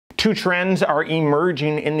Two trends are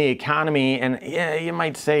emerging in the economy, and yeah, you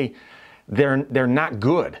might say they're not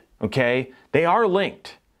good, okay? They are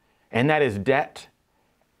linked, and that is debt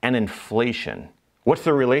and inflation. What's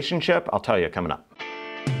the relationship? I'll tell you coming up.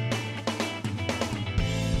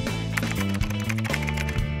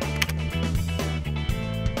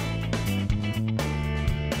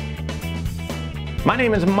 My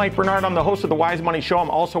name is Mike Bernard. I'm the host of the Wise Money Show.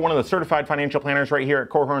 I'm also one of the certified financial planners right here at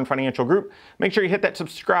Korhorn Financial Group. Make sure you hit that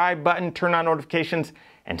subscribe button, turn on notifications,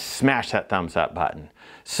 and smash that thumbs up button.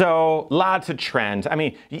 So lots of trends. I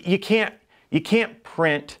mean, you can't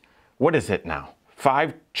print, what is it now?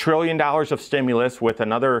 $5 trillion of stimulus with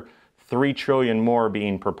another $3 trillion more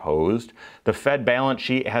being proposed. The Fed balance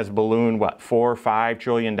sheet has ballooned, what, $4-5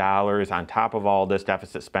 trillion on top of all this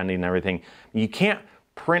deficit spending and everything. You can't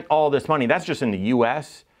print all this money. That's just in the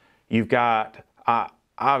US. You've got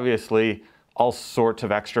obviously all sorts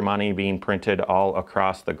of extra money being printed all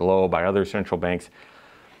across the globe by other central banks.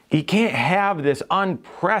 You can't have this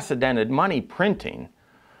unprecedented money printing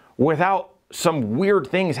without some weird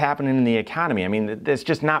things happening in the economy. I mean, it's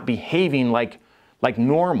just not behaving like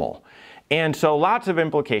normal. And so lots of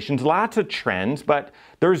implications, lots of trends, but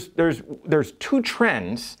there's two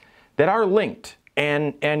trends that are linked.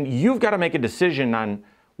 And you've got to make a decision on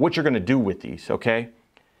what you're going to do with these, okay?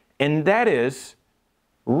 And that is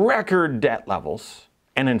record debt levels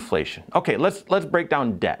and inflation. Okay, let's break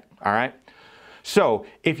down debt, all right? So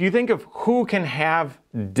if you think of who can have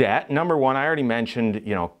debt, number one, I already mentioned,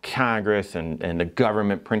 you know, Congress and the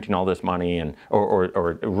government printing all this money and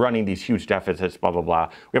or running these huge deficits, blah, blah, blah.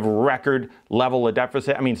 We have a record level of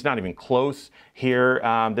deficit. I mean, it's not even close here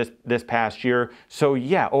this past year. So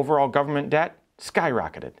yeah, overall government debt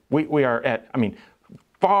skyrocketed. We are at, I mean,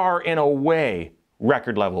 far and away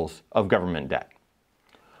record levels of government debt.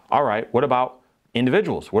 All right, what about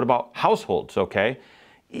individuals? What about households, okay?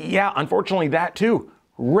 Yeah, unfortunately that too.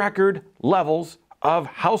 Record levels of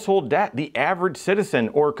household debt. The average citizen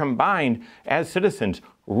or combined as citizens,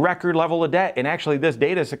 record level of debt. And actually this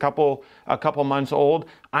data is a couple months old.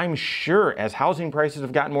 I'm sure as housing prices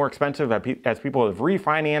have gotten more expensive, as people have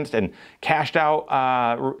refinanced and cashed out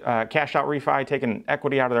refi, taken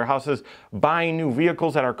equity out of their houses, buying new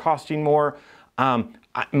vehicles that are costing more.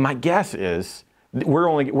 My guess is we're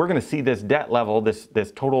going to see this debt level,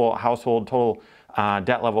 this total household, total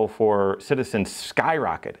debt level for citizens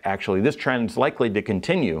skyrocket. Actually, this trend is likely to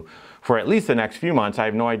continue for at least the next few months. I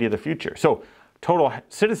have no idea the future. So total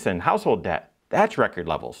citizen household debt, that's record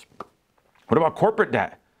levels. What about corporate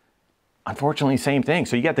debt? Unfortunately, same thing.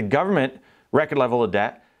 So you got the government record level of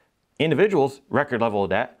debt, individuals record level of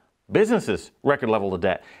debt, businesses record level of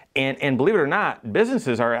debt. And believe it or not,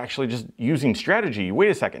 businesses are actually just using strategy. Wait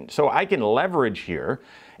a second. So I can leverage here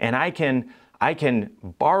and I can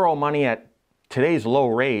borrow money at today's low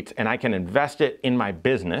rates and I can invest it in my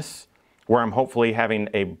business where I'm hopefully having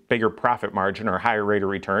a bigger profit margin or higher rate of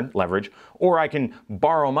return, leverage, or I can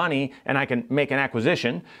borrow money and I can make an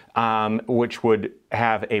acquisition which would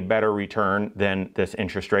have a better return than this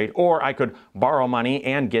interest rate, or I could borrow money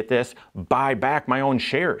and get this, buy back my own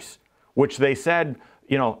shares, which they said,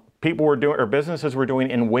 you know, people were doing, or businesses were doing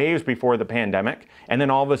in waves before the pandemic, and then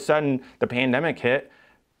all of a sudden the pandemic hit,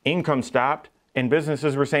 income stopped, and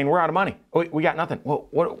businesses were saying, we're out of money. We got nothing. Well,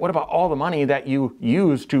 what about all the money that you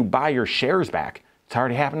used to buy your shares back? It's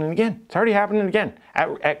already happening again. It's already happening again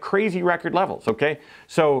at crazy record levels, okay?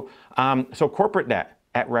 So corporate debt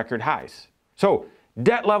at record highs. So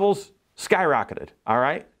debt levels skyrocketed, all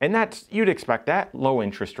right? And that's, you'd expect that, low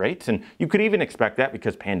interest rates. And you could even expect that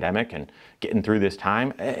because pandemic and getting through this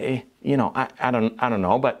time, you know, I don't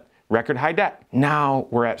know, but record high debt. Now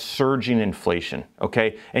we're at surging inflation,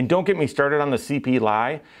 okay? And don't get me started on the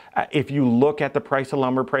CPI. If you look at the price of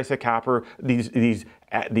lumber, price of copper, these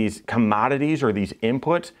commodities or these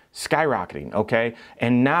inputs skyrocketing, okay?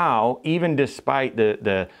 And now, even despite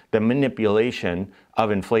the manipulation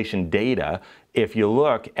of inflation data, if you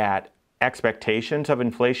look at expectations of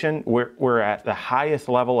inflation, we're at the highest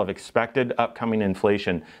level of expected upcoming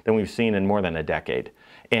inflation than we've seen in more than a decade.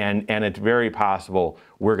 And it's very possible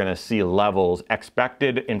we're going to see levels,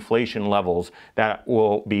 expected inflation levels, that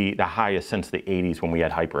will be the highest since the 80s when we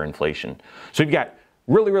had hyperinflation. So you've got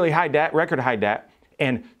really, really high debt, record high debt,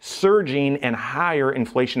 and surging and higher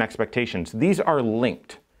inflation expectations. These are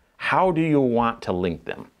linked. How do you want to link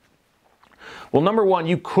them? Well, number one,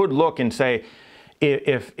 you could look and say,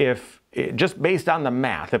 if just based on the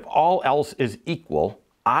math, if all else is equal,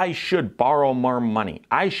 I should borrow more money.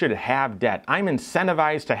 I should have debt. I'm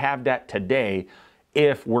incentivized to have debt today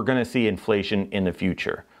if we're going to see inflation in the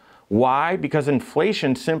future. Why? Because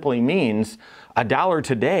inflation simply means $1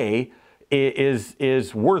 today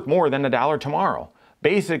is worth more than a dollar tomorrow.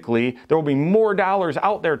 Basically, there will be more dollars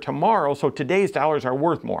out there tomorrow, so today's dollars are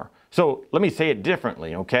worth more. So let me say it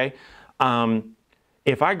differently, okay?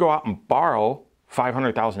 If I go out and borrow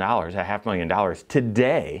 $500,000, $500,000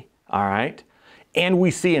 today, all right, and we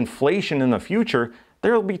see inflation in the future,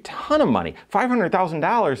 there will be a ton of money.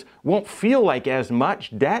 $500,000 won't feel like as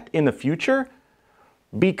much debt in the future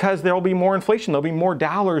because there will be more inflation. There'll be more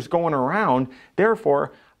dollars going around.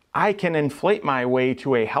 Therefore, I can inflate my way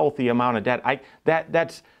to a healthy amount of debt.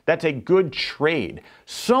 That's a good trade.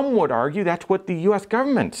 Some would argue that's what the U.S.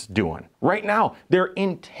 government's doing right now. They're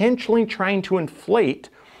intentionally trying to inflate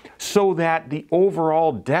so that the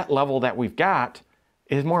overall debt level that we've got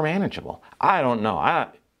is more manageable. I don't know. I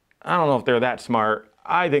don't know if they're that smart.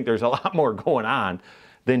 I think there's a lot more going on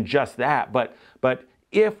than just that. But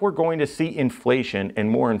if we're going to see inflation and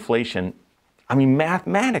more inflation, I mean,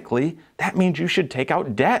 mathematically, that means you should take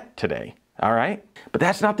out debt today, all right? But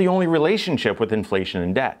that's not the only relationship with inflation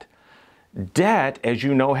and debt. Debt, as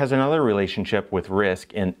you know, has another relationship with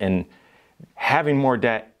risk, and having more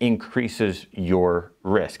debt increases your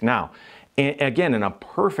risk. Now, again, in a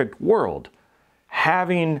perfect world,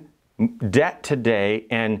 having debt today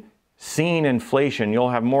and seeing inflation, you'll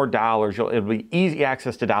have more dollars, it'll be easy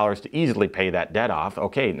access to dollars to easily pay that debt off.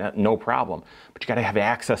 Okay, no problem. But you gotta have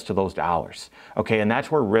access to those dollars. Okay, and that's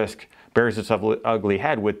where risk bears its ugly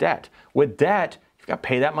head with debt. With debt, you've got to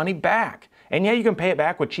pay that money back. And yeah, you can pay it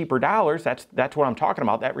back with cheaper dollars. That's what I'm talking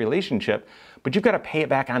about, that relationship. But you've got to pay it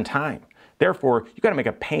back on time. Therefore, you've got to make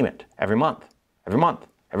a payment every month, every month,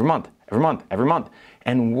 every month, every month, every month.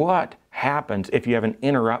 And what happens if you have an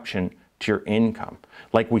interruption to your income,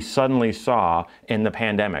 like we suddenly saw in the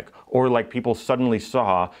pandemic, or like people suddenly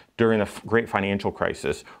saw during the great financial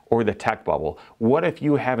crisis or the tech bubble? What if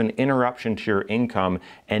you have an interruption to your income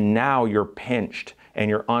and now you're pinched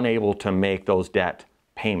and you're unable to make those debt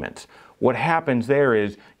payments? What happens there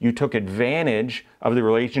is you took advantage of the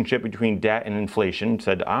relationship between debt and inflation,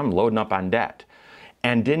 said, I'm loading up on debt,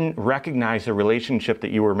 and didn't recognize the relationship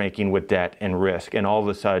that you were making with debt and risk, and all of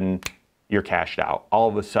a sudden, you're cashed out. All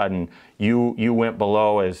of a sudden, you went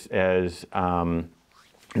below, as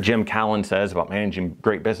Jim Collins says about managing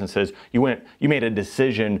great businesses, you made a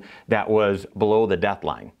decision that was below the death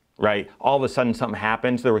line, right? All of a sudden something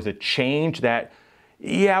happens. There was a change that,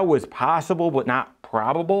 yeah, was possible, but not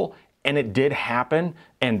probable. And it did happen,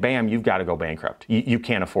 and bam, you've got to go bankrupt. You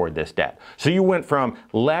can't afford this debt. So you went from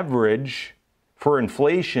leverage for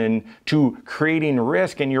inflation to creating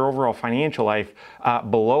risk in your overall financial life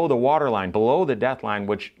below the waterline, below the death line,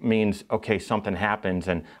 which means, okay, something happens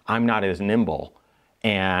and I'm not as nimble,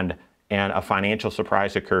 and a financial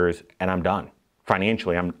surprise occurs and I'm done.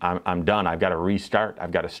 Financially, I'm done. I've got to restart.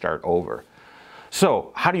 I've got to start over.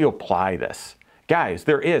 So how do you apply this? Guys,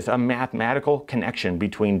 there is a mathematical connection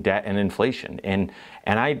between debt and inflation, and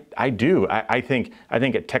I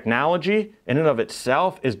think technology in and of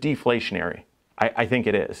itself is deflationary. I think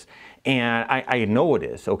it is, and I know it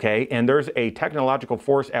is, okay? And there's a technological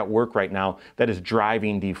force at work right now that is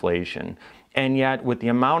driving deflation. And yet, with the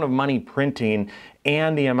amount of money printing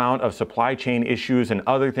and the amount of supply chain issues and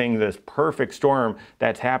other things, this perfect storm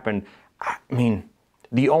that's happened, I mean,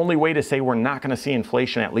 the only way to say we're not going to see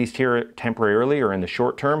inflation, at least here temporarily or in the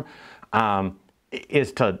short term,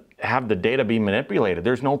 is to have the data be manipulated.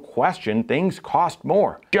 There's no question things cost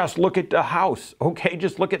more. Just look at the house, okay?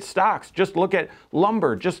 Just look at stocks. Just look at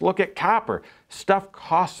lumber. Just look at copper. Stuff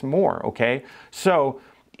costs more, okay? So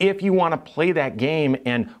if you want to play that game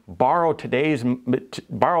and borrow at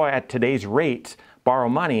today's rates, borrow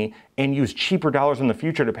money and use cheaper dollars in the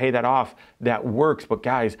future to pay that off, that works. But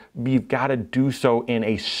guys, you've got to do so in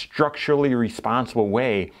a structurally responsible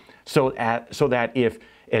way so that if,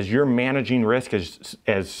 as you're managing risk,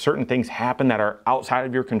 as certain things happen that are outside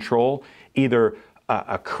of your control, either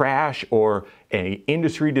a crash or an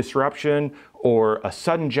industry disruption or a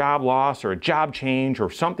sudden job loss or a job change or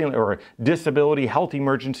something, or a disability, health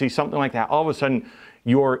emergency, something like that, all of a sudden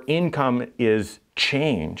your income is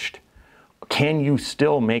changed. Can you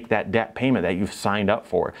still make that debt payment that you've signed up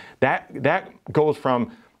for? That goes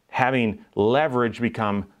from having leverage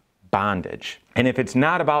become bondage. And if it's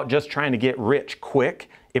not about just trying to get rich quick,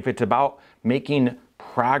 if it's about making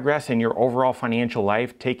progress in your overall financial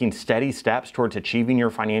life, taking steady steps towards achieving your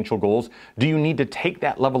financial goals, do you need to take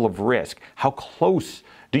that level of risk? How close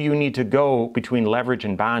do you need to go between leverage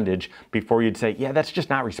and bondage before you'd say, yeah, that's just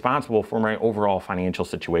not responsible for my overall financial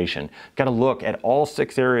situation? Got to look at all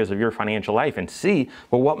 6 areas of your financial life and see,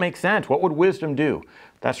 well, what makes sense? What would wisdom do?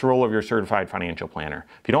 That's the role of your certified financial planner.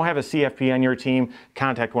 If you don't have a CFP on your team,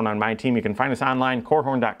 contact one on my team. You can find us online,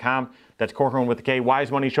 corehorn.com. That's Korhorn with a K,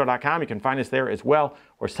 wisemoneyshow.com. You can find us there as well,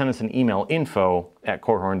 or send us an email,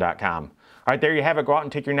 info@korhorn.com. All right, there you have it. Go out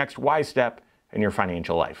and take your next wise step in your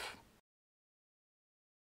financial life.